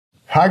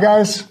Hi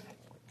guys,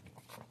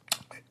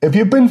 if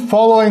you've been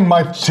following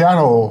my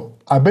channel,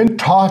 I've been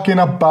talking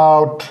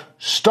about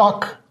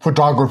stock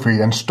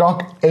photography and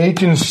stock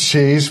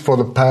agencies for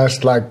the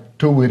past 2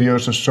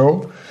 videos or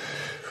so.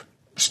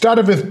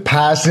 Started with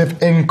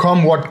passive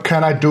income. What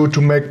can I do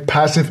to make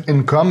passive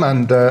income?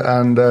 And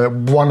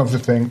one of the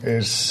things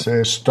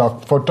is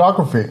stock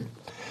photography.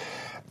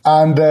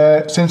 And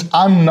since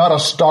I'm not a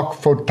stock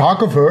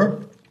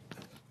photographer,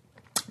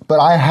 but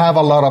I have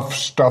a lot of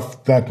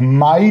stuff that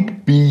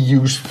might be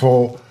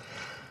useful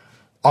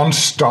on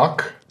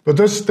stock, but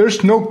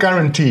there's no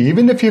guarantee.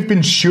 Even if you've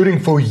been shooting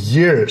for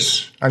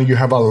years and you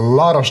have a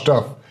lot of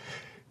stuff,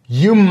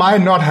 you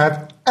might not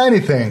have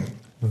anything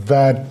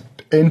that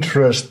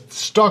interests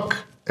stock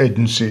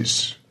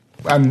agencies.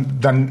 And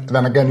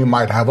then again, you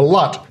might have a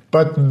lot.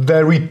 But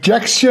the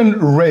rejection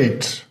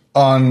rate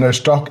on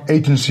stock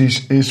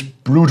agencies is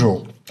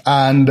brutal.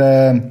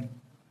 And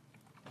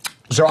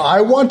so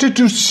I wanted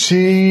to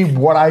see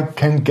what I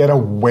can get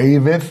away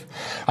with.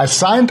 I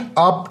signed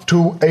up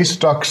to a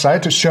stock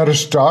site,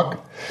 SHUTTERSTOCK,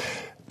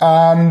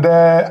 and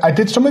I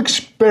did some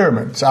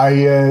experiments. I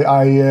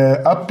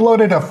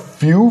uploaded a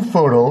few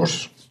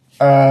photos.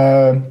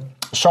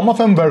 Some of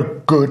them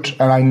were good,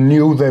 and I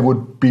knew they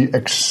would be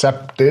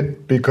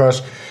accepted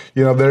because,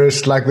 there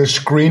is this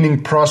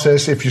screening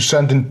process. If you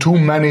send in too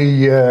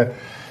many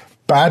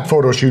bad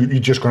photos, you're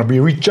just going to be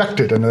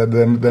rejected, and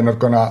then they're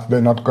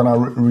not gonna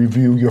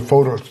review your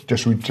photos,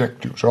 just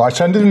reject you. So I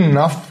sent in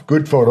enough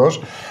good photos.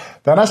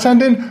 Then I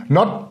sent in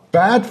not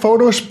bad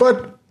photos,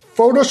 but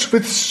photos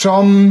with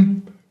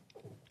some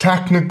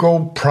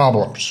technical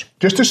problems,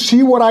 just to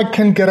see what I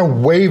can get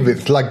away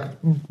with.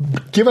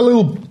 Give a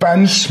little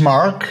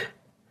benchmark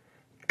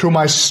to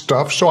my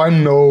stuff, so I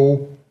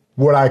know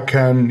what I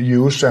can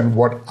use and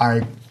what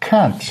I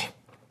can't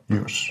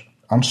use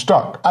on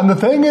stock. And the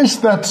thing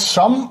is that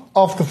some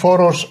of the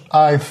photos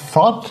I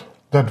thought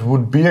that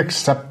would be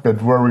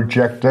accepted were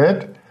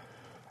rejected.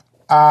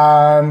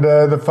 And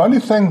the funny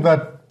thing,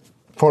 that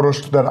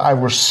photos that I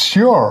was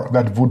sure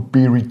that would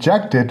be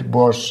rejected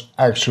was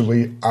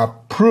actually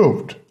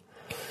approved.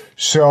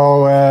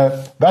 So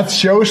that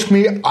shows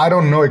me I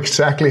don't know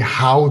exactly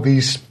how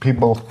these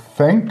people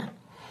think.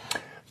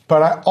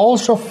 But I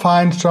also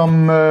find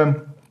some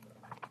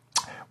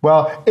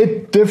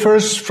it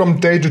differs from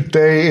day to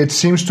day. It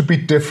seems to be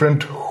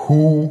different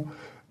who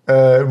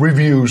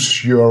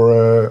reviews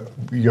your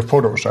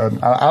photos.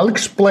 I'll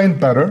explain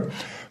better,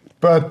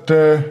 but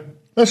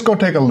let's go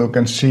take a look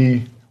and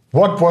see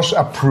what was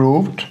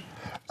approved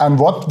and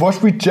what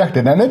was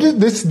rejected. And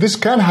this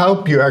can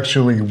help you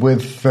actually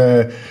with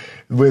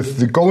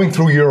going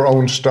through your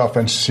own stuff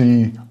and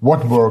see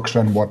what works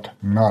and what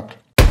not.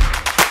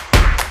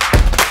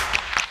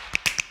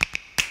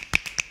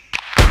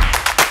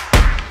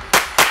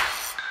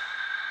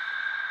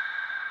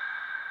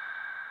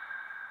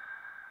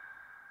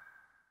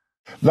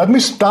 Let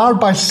me start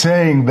by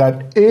saying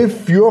that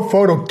if your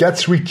photo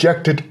gets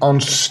rejected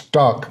on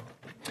stock,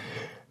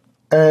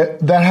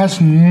 that has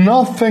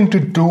nothing to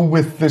do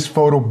with this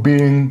photo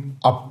being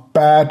a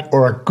bad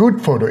or a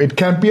good photo. It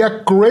can be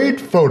a great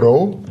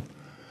photo,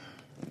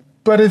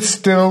 but it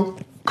still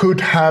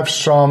could have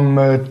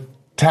some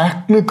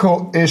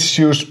technical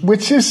issues,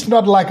 which is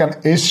not an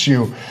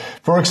issue.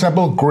 For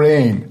example,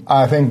 grain.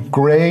 I think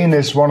grain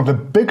is one of the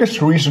biggest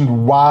reasons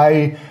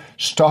why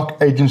stock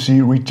agency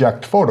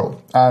reject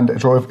photo. And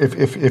so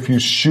if you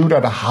shoot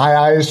at a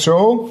high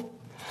ISO,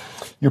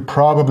 you're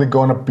probably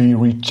going to be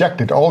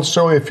rejected.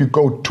 Also, if you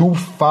go too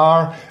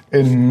far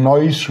in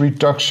noise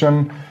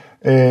reduction,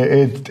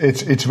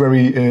 it's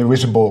very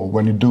visible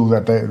when you do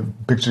that. The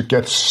picture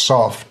gets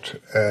soft.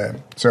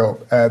 So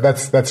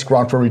that's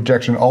ground for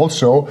rejection.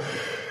 Also,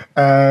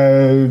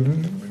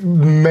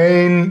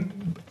 main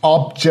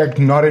object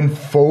not in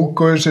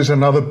focus is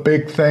another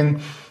big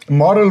thing.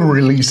 Model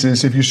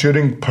releases, if you're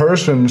shooting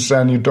persons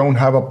and you don't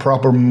have a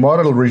proper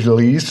model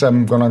release,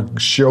 I'm gonna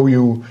show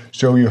you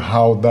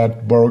how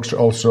that works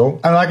also.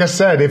 And like I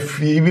said,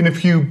 even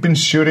if you've been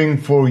shooting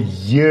for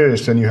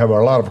years and you have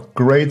a lot of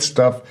great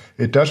stuff,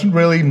 it doesn't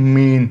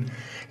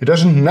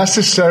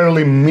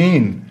necessarily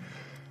mean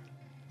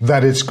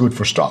that it's good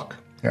for stock.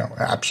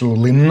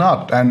 Absolutely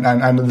not.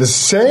 And the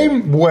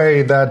same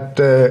way that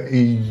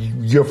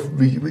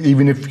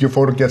even if your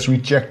photo gets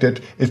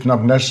rejected, it's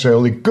not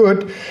necessarily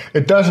good.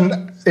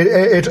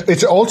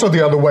 It's also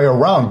the other way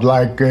around.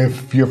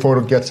 If your photo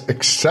gets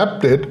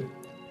accepted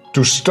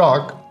to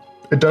stock,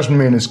 it doesn't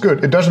mean it's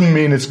good. It doesn't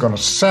mean it's going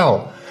to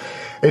sell.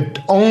 It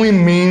only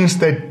means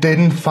they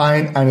didn't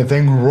find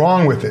anything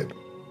wrong with it.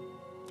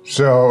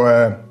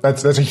 So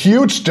that's a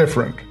huge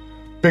difference.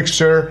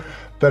 Picture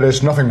that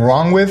is nothing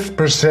wrong with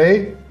per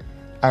se,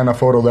 and a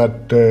photo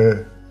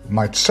that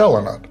might sell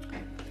or not.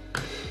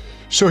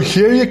 So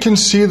here you can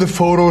see the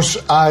photos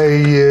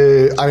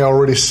I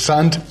already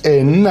sent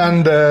in,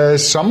 and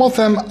some of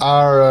them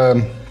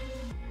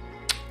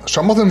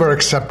were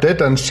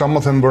accepted and some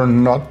of them were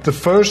not. The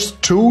first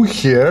two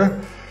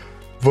here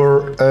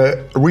were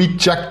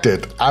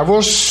rejected. I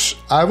was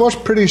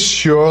pretty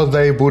sure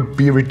they would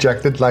be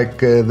rejected, like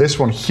this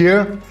one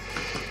here.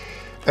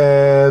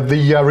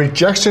 The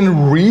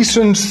rejection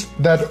reasons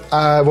that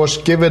was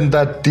given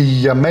that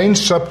the main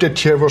subject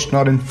here was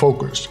not in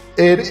focus.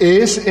 It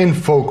is in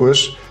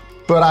focus,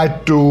 but I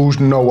do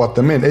know what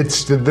they mean.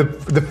 It's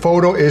the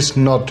photo is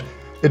not,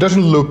 it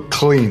doesn't look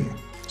clean.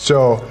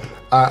 So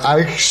I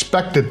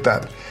expected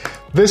that.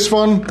 This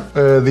one,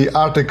 the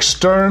Arctic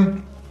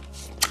Stern,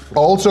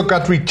 also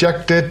got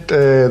rejected.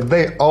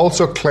 They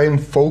also claim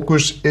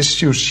focus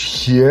issues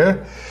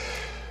here.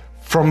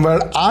 From where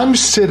I'm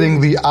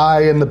sitting, the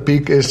eye and the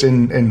beak is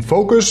in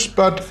focus,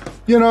 but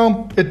you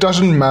know, it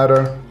doesn't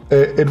matter.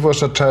 It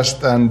was a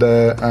test, and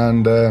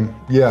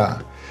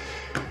yeah.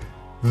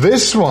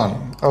 This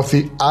one of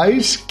the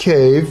ice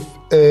cave,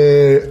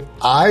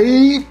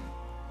 I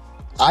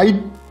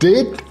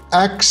did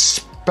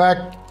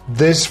expect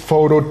this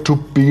photo to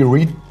be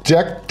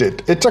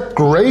rejected. It's a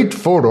great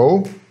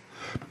photo,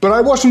 but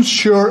I wasn't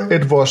sure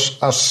it was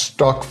a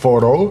stock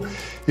photo.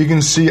 You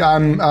can see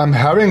I'm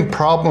having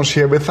problems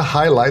here with the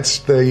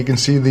highlights. You can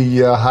see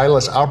the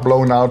highlights are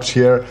blown out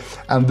here,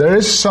 and there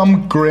is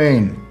some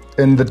grain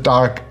in the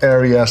dark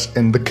areas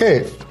in the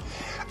cave.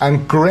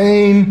 And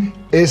grain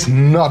is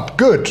not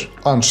good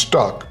on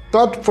stock,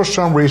 but for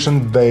some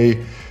reason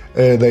they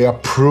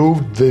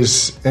approved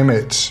this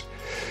image.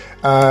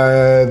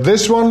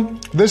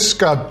 This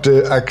got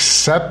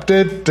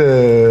accepted.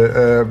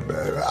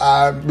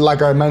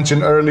 Like I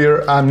mentioned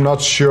earlier, I'm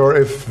not sure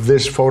if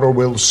this photo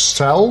will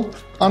sell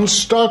on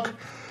stock,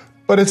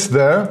 but it's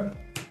there.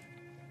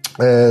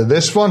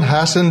 This one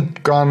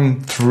hasn't gone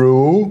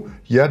through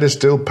yet, it's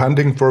still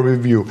pending for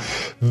review.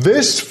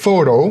 This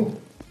photo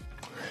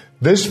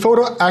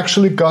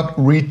actually got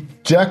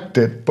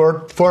rejected,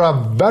 but for a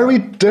very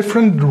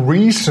different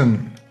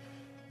reason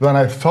than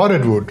I thought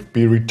it would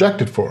be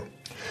rejected for.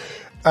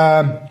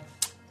 The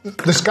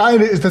sky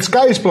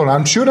is blown.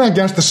 I'm shooting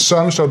against the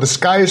sun, so the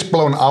sky is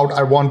blown out.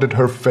 I wanted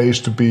her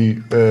face to be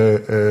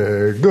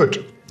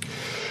good.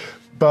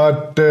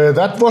 But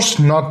that was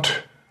not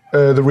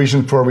the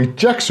reason for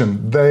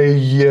rejection.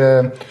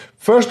 They,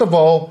 first of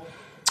all,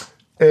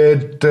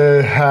 it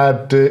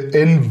had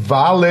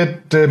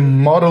invalid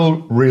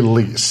model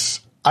release.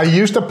 I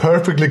used a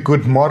perfectly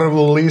good model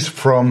release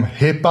from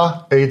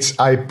HIPA,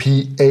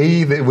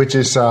 H-I-P-A, which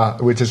is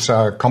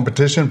a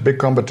competition, big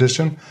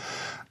competition.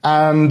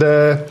 And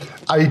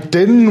I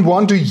didn't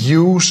want to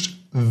use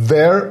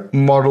their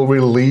model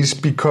release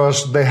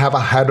because they have a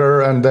header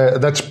and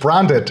that's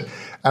branded.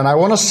 And I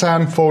want to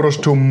send photos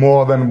to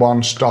more than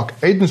one stock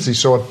agency,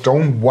 so I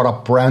don't want a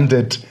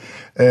branded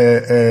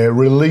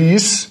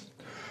release.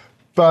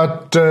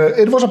 But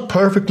it was a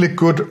perfectly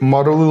good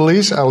model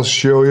release. I'll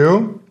show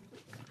you.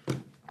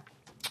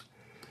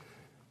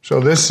 So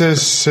this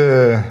is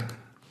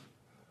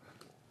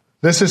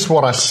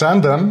what I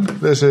sent them.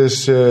 This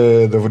is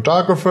the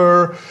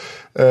photographer,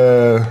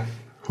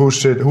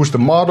 who's the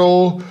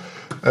model,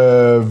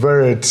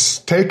 where it's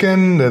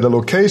taken, the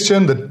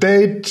location, the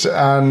date,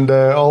 and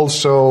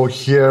also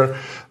here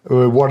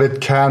what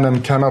it can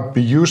and cannot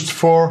be used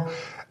for.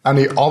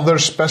 Any other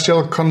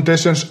special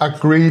conditions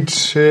agreed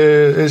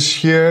is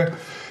here.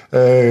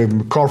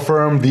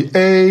 Confirm the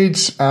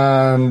age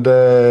and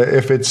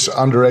if it's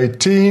under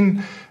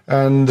 18,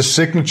 and the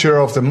signature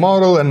of the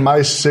model and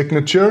my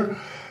signature.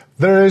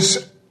 There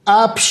is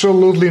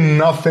absolutely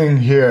nothing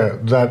here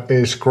that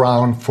is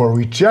ground for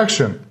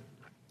rejection.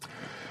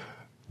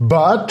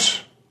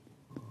 But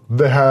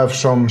they have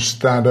some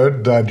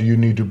standard that you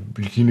need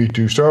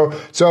to. So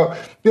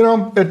you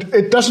know,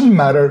 it doesn't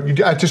matter.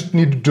 I just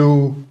need to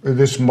do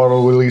this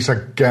model release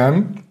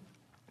again.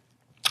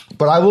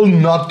 But I will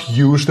not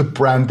use the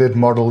branded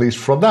model release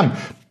for them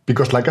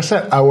because, like I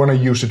said, I want to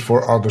use it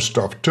for other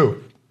stuff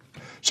too.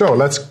 So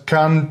let's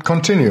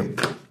continue.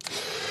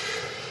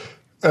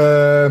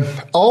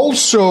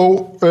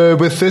 Also,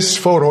 with this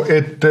photo,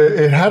 it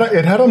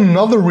had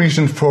another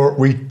reason for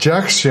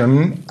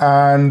rejection,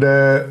 and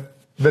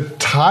the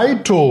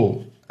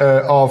title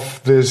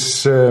of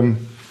this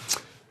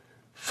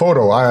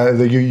photo.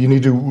 You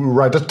need to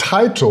write a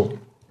title,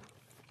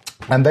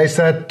 and they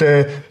said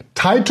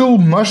title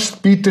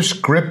must be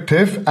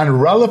descriptive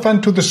and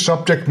relevant to the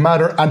subject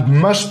matter and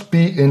must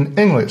be in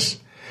English.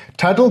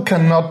 Title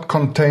cannot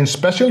contain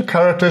special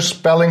characters,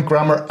 spelling,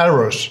 grammar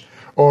errors,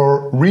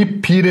 or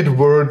repeated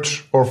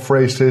words or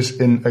phrases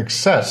in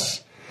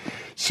excess.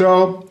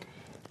 So,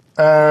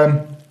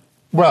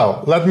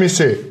 well, let me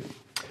see.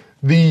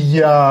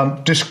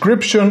 The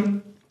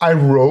description I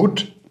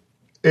wrote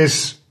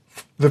is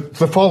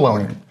the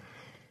following.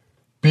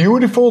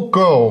 Beautiful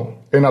girl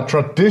in a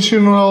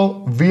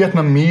traditional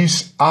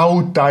Vietnamese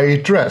áo dai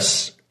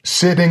dress,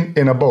 sitting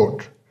in a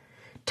boat,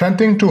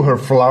 tending to her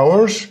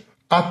flowers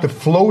at the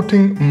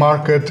floating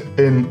market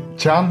in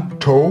Trang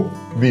Tô,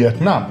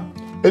 Vietnam.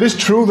 It is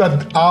true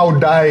that áo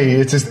dai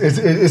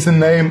is the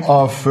name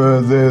of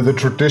the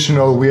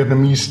traditional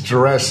Vietnamese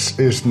dress,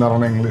 is not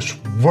an English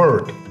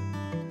word.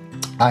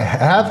 I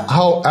have,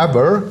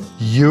 however,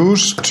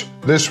 used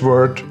this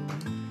word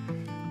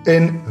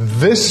in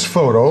this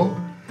photo,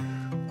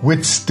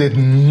 which did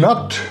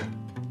not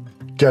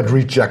get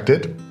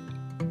rejected.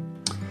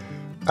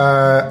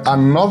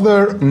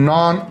 Another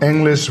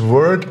non-English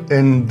word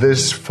in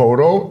this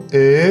photo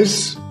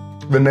is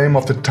the name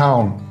of the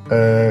town,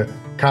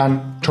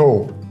 Can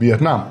Tho,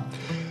 Vietnam.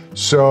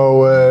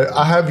 So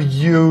I have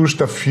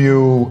used a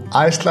few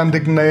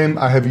Icelandic names,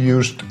 I have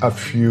used a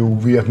few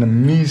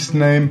Vietnamese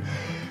names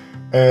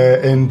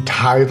in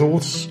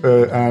titles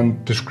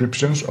and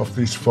descriptions of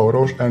these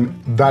photos, and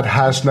that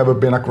has never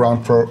been a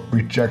ground for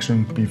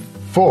rejection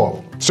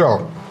before.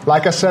 So,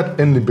 like I said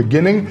in the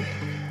beginning,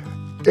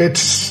 it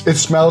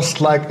smells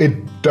like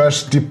it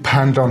does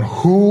depend on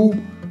who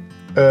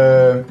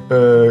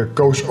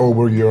goes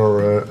over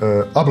your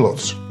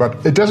uploads, but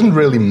it doesn't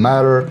really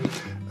matter.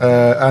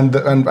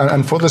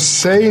 And for the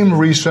same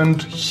reason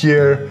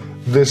here,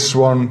 this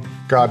one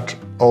got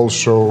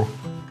also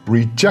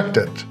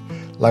rejected.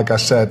 Like I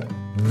said,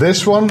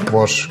 this one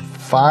was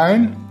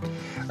fine.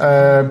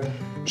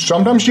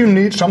 Sometimes you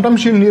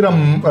need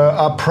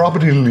a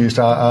property release.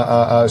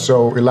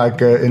 So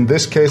like in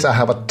this case, I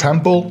have a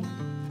temple.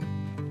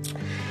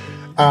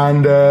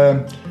 And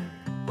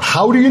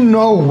how do you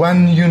know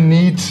when you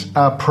need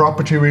a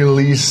property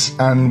release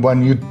and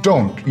when you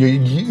don't?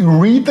 You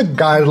read the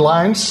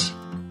guidelines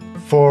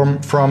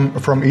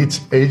from each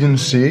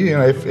agency. You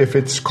know, if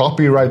it's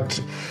copyrighted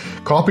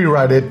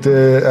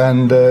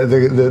and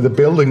the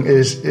building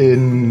is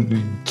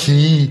in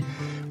key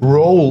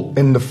role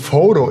in the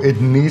photo,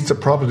 it needs a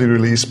property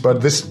release.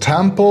 But this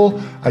temple,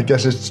 I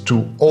guess it's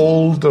too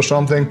old or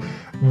something.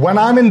 When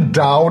I'm in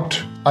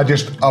doubt, I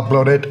just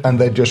upload it and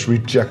they just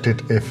reject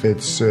it if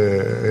it's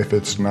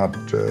not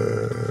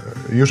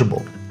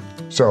usable.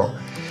 So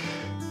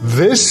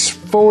this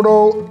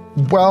photo,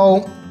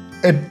 well,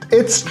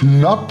 it's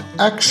not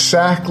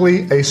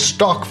exactly a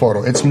stock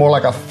photo. It's more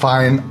like a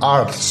fine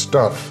art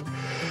stuff.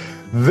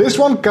 This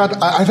one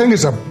I think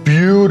it's a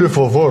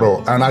beautiful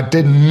photo, and I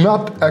did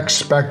not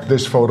expect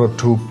this photo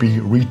to be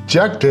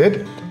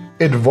rejected.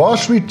 It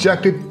was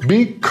rejected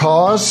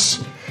because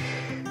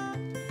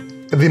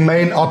the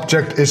main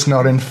object is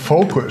not in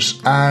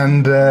focus,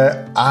 and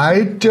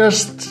I'm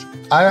just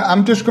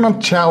gonna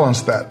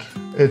challenge that.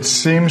 It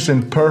seems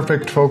in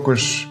perfect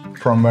focus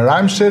from where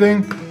I'm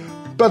sitting,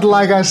 but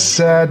like I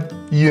said,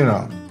 you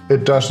know,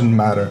 it doesn't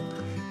matter.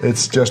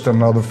 It's just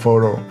another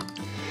photo.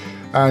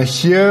 And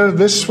here,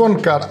 this one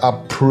got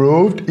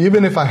approved.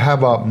 Even if I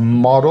have a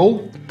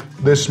model,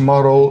 this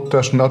model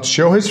does not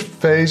show his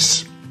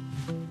face,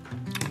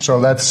 so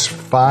that's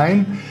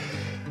fine.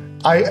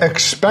 I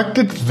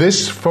expected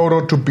this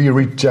photo to be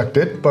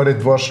rejected, but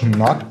it was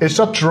not. It's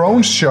a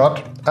drone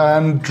shot,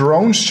 and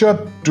drone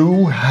shots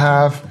do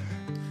have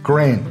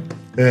grain.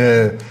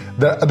 There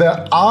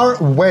are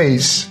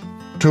ways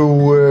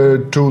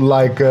to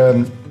like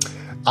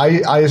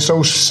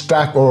ISO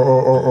stack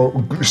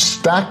or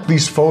stack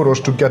these photos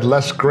to get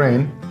less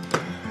grain.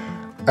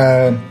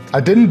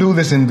 I didn't do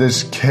this in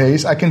this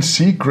case. I can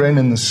see grain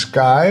in the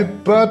sky,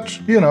 but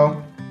you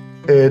know,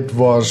 it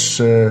was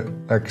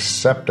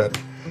accepted.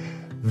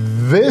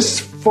 This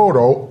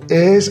photo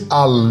is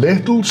a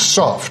little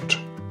soft.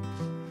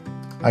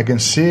 I can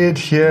see it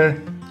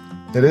here.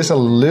 It is a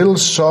little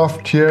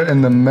soft here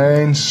in the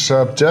main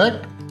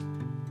subject,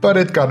 but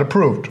it got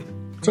approved.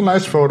 It's a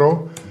nice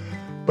photo,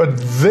 but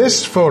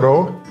this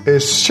photo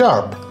is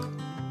sharp.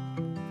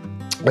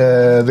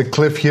 The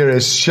cliff here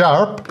is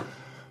sharp,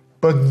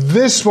 but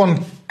this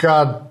one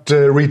got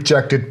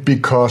rejected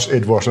because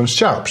it wasn't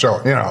sharp. So,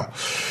 you know,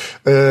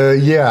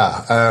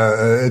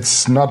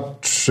 it's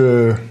not...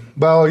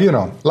 well, you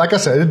know, like I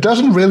said, it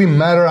doesn't really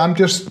matter. I'm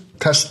just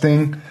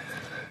testing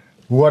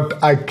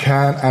what I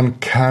can and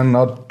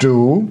cannot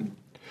do.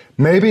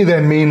 Maybe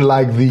they mean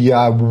like the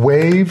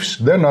waves,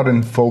 they're not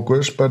in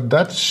focus, but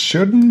that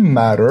shouldn't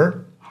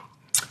matter.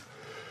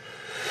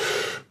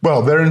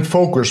 Well, they're in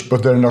focus,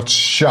 but they're not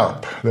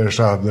sharp. There's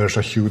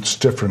a huge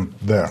difference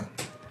there.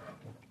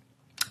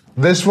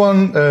 This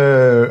one,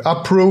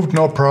 approved,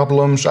 no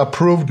problems.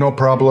 Approved, no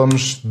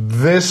problems.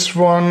 This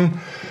one,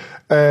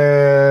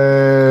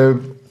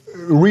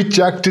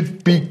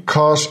 rejected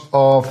because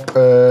of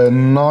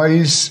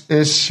noise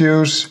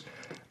issues.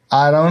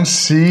 I don't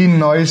see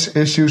noise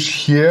issues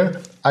here.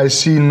 I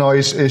see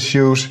noise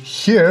issues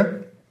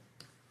here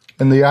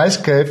in the ice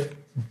cave,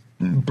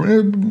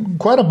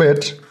 quite a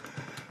bit,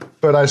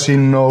 but I see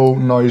no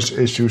noise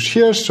issues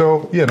here.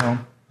 So you know.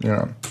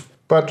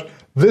 But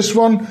this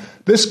one,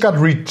 this got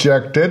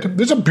rejected.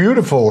 This is a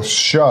beautiful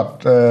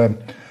shot,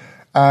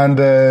 and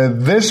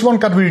this one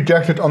got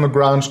rejected on the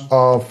grounds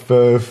of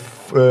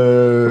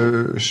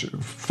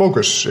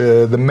focus.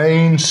 The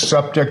main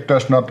subject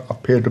does not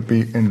appear to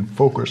be in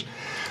focus.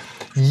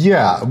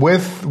 Yeah,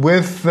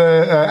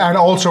 and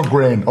also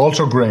grain.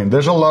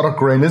 There's a lot of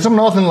grain. It's a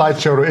Northern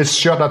Lights photo. It's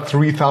shot at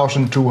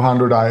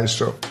 3200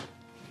 ISO.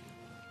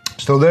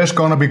 So there's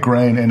gonna be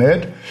grain in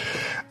it.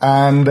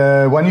 And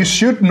when you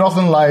shoot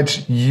Northern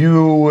Lights,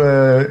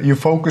 you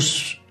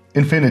focus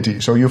infinity.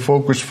 So you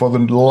focus for the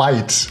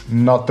lights,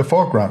 not the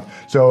foreground.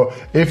 So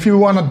if you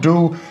wanna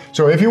do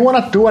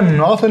a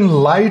Northern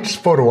Lights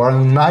photo or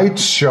a night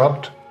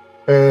shot,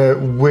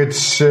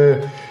 which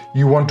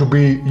you want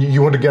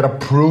to get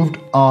approved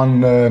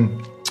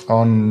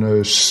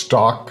on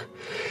stock,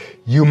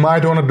 you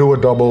might want to do a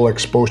double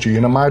exposure.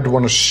 You might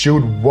want to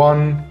shoot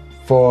one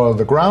for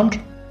the ground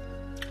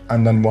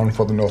and then one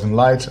for the northern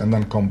lights and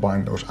then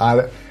combine those.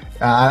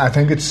 I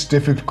think it's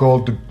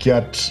difficult to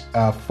get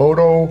a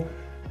photo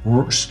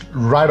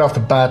right off the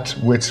bat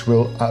which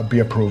will be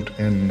approved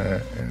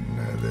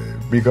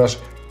because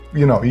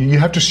you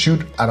have to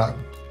shoot at a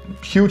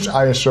huge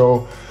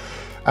ISO,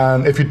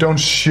 and if you don't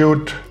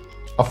shoot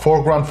a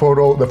foreground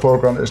photo, the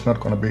foreground is not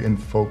going to be in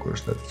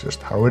focus. That's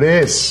just how it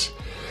is.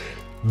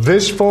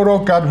 This photo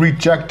got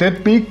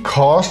rejected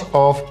because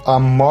of a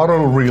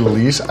model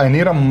release. I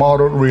need a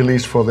model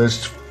release for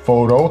this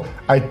photo.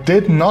 I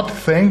did not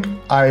think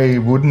I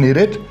would need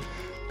it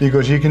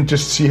because you can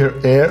just see her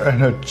ear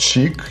and her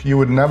cheek. You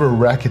would never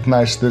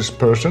recognize this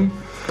person,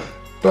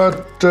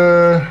 but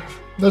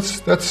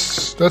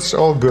that's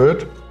all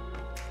good.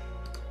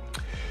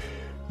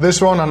 This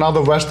one,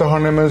 another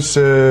Western image.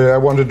 I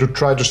wanted to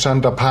try to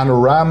send a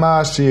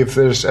panorama, see if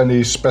there's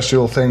any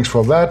special things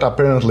for that.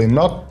 Apparently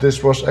not.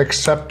 This was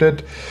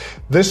accepted.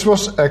 It's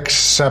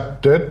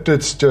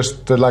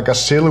just like a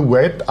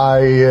silhouette.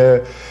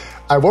 I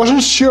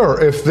wasn't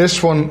sure if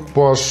this one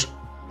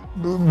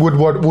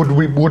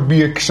would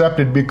be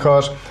accepted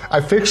because I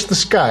fixed the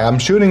sky. I'm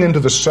shooting into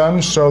the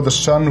sun, so the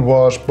sun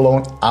was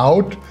blown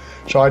out.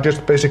 So I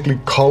just basically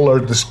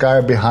colored the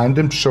sky behind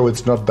him so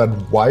it's not that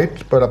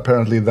white, but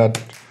apparently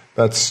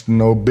that's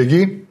no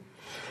biggie.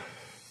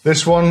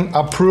 This one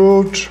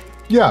approved.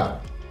 Yeah.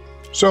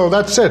 So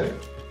that's it.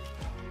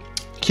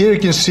 Here you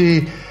can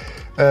see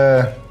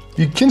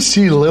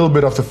a little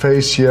bit of the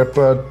face here,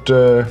 but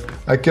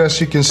I guess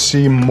you can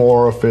see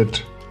more of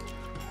it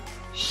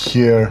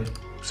here.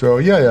 So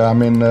yeah. I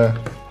mean,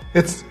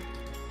 it's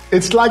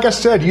like I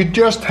said, you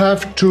just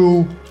have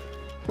to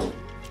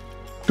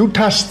do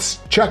tests,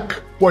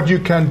 check what you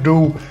can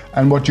do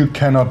and what you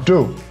cannot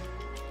do.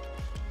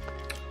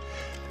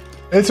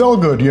 It's all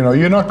good,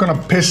 You're not gonna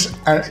piss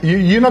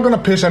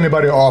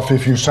anybody off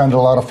if you send a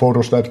lot of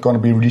photos that's gonna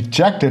be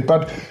rejected.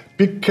 But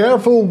be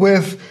careful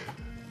with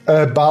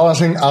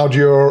balancing out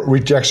your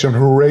rejection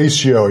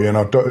ratio.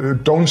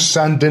 Don't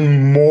send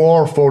in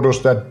more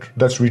photos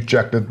that's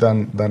rejected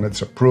than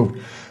it's approved.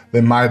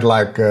 They might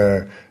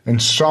in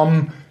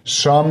some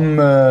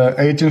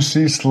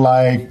agencies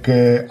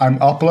I'm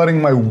uploading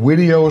my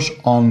videos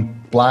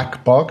on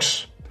Black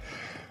Box.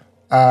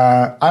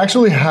 I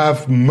actually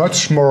have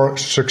much more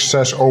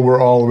success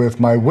overall with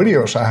my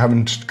videos. I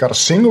haven't got a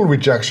single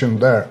rejection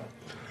there,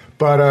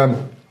 but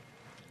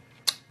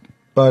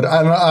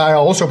I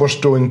also was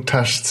doing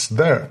tests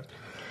there.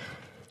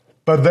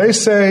 But they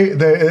say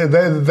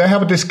they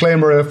have a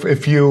disclaimer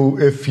if you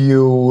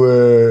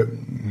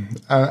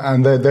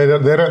and they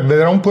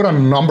don't put a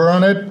number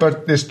on it,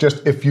 but it's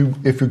just if you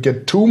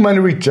get too many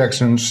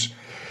rejections,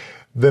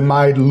 they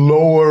might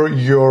lower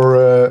your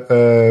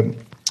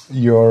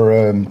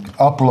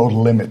upload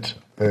limit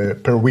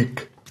per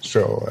week.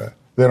 So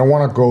they don't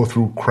want to go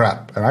through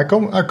crap, and I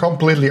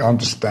completely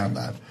understand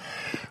that.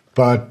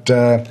 But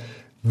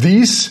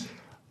these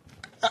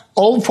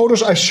all the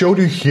photos I showed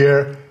you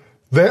here,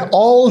 they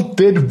all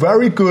did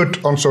very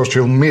good on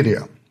social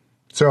media.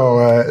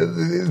 So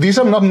these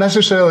are not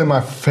necessarily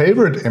my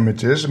favorite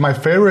images. My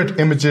favorite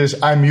images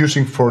I'm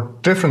using for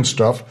different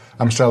stuff.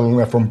 I'm selling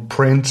them from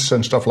prints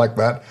and stuff like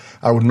that.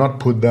 I would not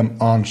put them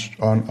on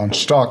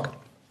stock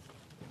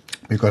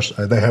because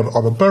they have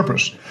other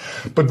purpose.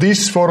 But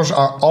these photos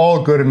are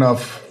all good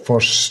enough for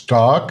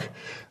stock,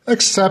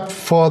 except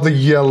for the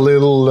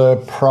little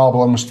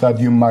problems that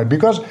you might,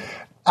 because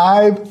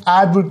I've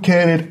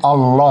advocated a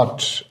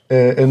lot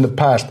in the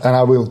past, and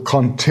I will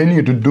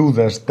continue to do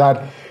this,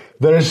 that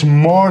there is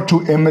more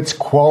to image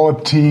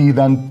quality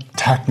than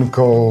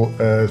technical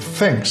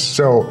things.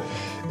 So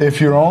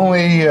if you're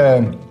always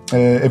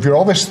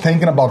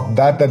thinking about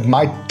that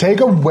might take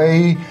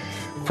away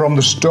from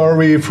the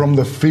story, from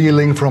the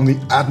feeling, from the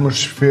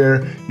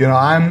atmosphere.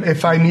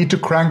 If I need to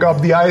crank up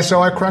the ISO,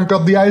 I crank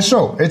up the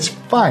ISO. It's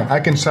fine. I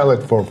can sell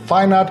it for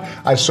fine art.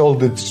 I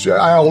sold it.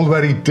 I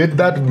already did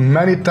that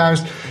many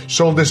times.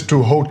 Sold this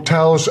to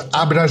hotels,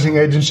 advertising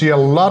agency a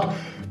lot,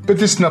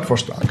 but it's not for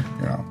stock.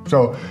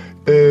 So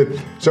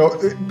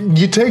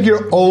you take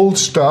your old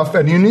stuff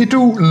and you need to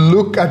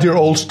look at your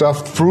old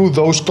stuff through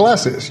those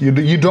glasses.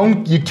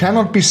 You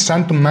cannot be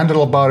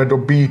sentimental about it or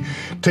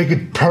take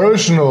it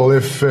personal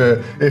if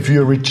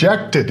you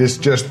reject it. It's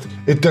just,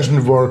 it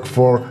doesn't work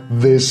for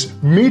this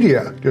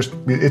media.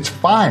 It's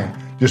fine.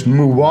 Just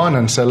move on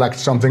and select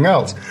something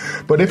else.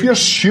 But if you're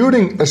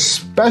shooting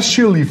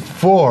especially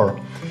for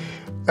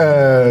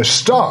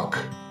stock,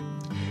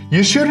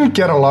 you shouldn't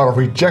get a lot of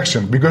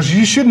rejection, because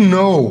you should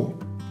know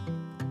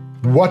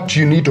what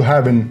you need to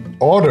have in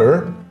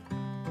order,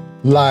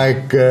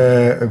 like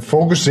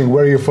focusing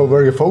where your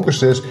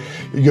focus is,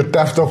 your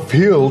depth of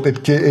field.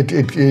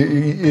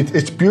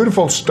 It's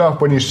beautiful stuff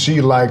when you see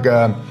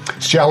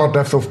shallow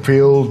depth of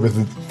field with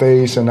the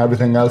face and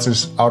everything else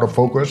is out of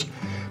focus.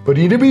 But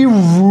you need to be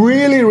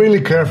really, really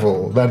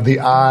careful that the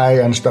eye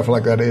and stuff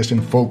like that is in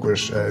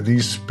focus.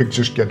 These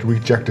pictures get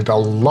rejected a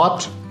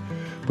lot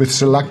with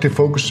selective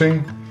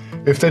focusing.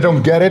 If they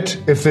don't get it,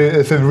 if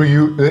they're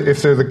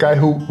the guy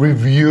who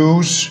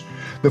reviews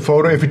the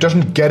photo, if he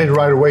doesn't get it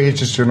right away, he's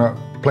just gonna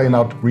plain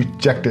out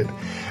reject it.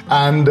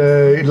 And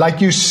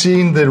like you've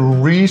seen, the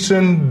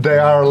reason they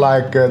are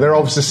like, they're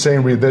always the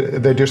same.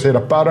 They just hit a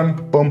button,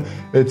 boom,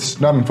 it's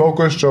not in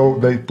focus, so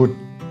they put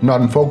not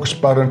in focus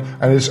button,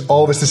 and it's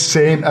always the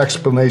same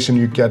explanation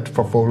you get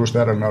for photos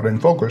that are not in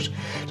focus.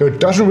 So it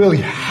doesn't really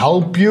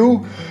help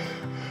you.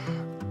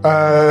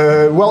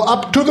 Well,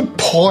 up to the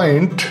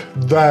point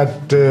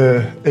that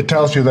it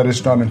tells you that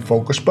it's not in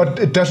focus, but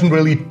it doesn't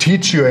really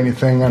teach you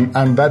anything.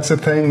 And that's the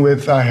thing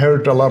with, I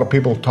heard a lot of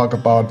people talk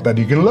about that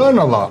you can learn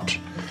a lot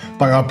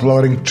by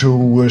uploading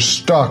to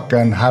stock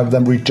and have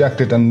them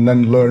rejected and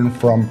then learn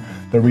from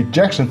the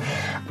rejection.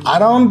 I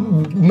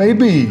don't,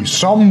 maybe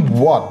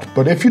somewhat,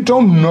 but if you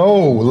don't know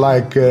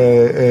like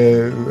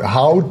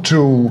how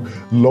to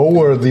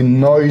lower the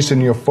noise in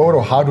your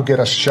photo, how to get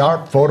a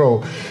sharp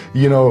photo,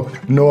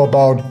 know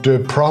about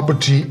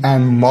property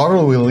and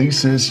model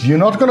releases, you're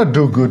not gonna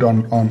do good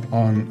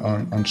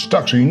on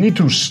stock. So you need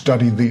to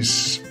study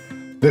this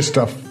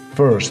stuff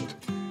first.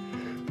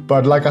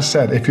 But like I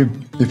said, if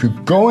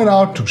you're going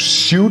out to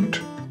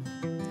shoot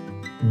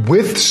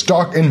with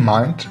stock in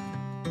mind,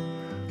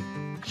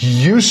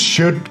 you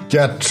should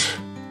get,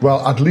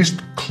 well, at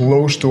least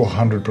close to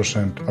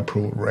 100%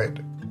 approval rate.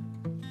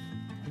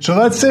 So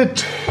that's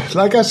it.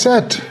 Like I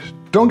said,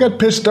 don't get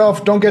pissed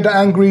off, don't get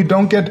angry,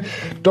 don't think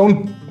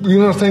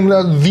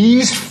that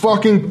these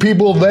fucking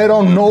people, they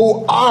don't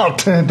know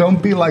art.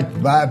 Don't be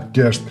like that.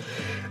 Just,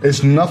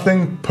 it's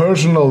nothing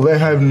personal. They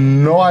have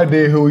no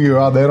idea who you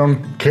are. They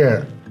don't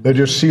care. They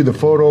just see the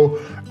photo,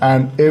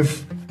 and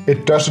if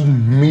it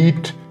doesn't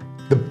meet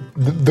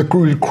the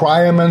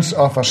requirements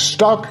of a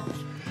stock,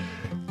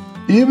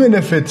 even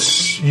if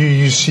it's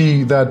you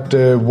see that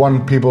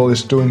one people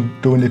is doing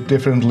it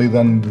differently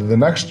than the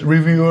next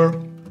reviewer,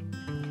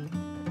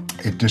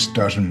 it just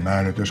doesn't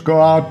matter. Just go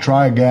out,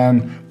 try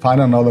again,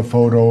 find another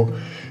photo.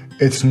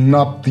 It's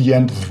not the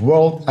end of the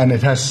world, and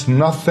it has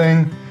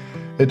nothing.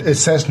 It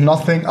says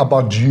nothing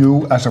about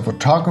you as a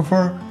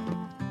photographer,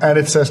 and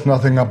it says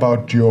nothing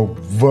about your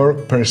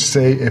work per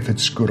se if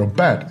it's good or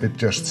bad. It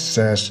just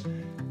says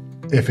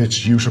if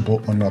it's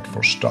usable or not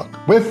for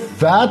stock. With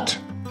that,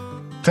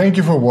 thank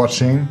you for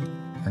watching,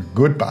 and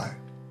goodbye.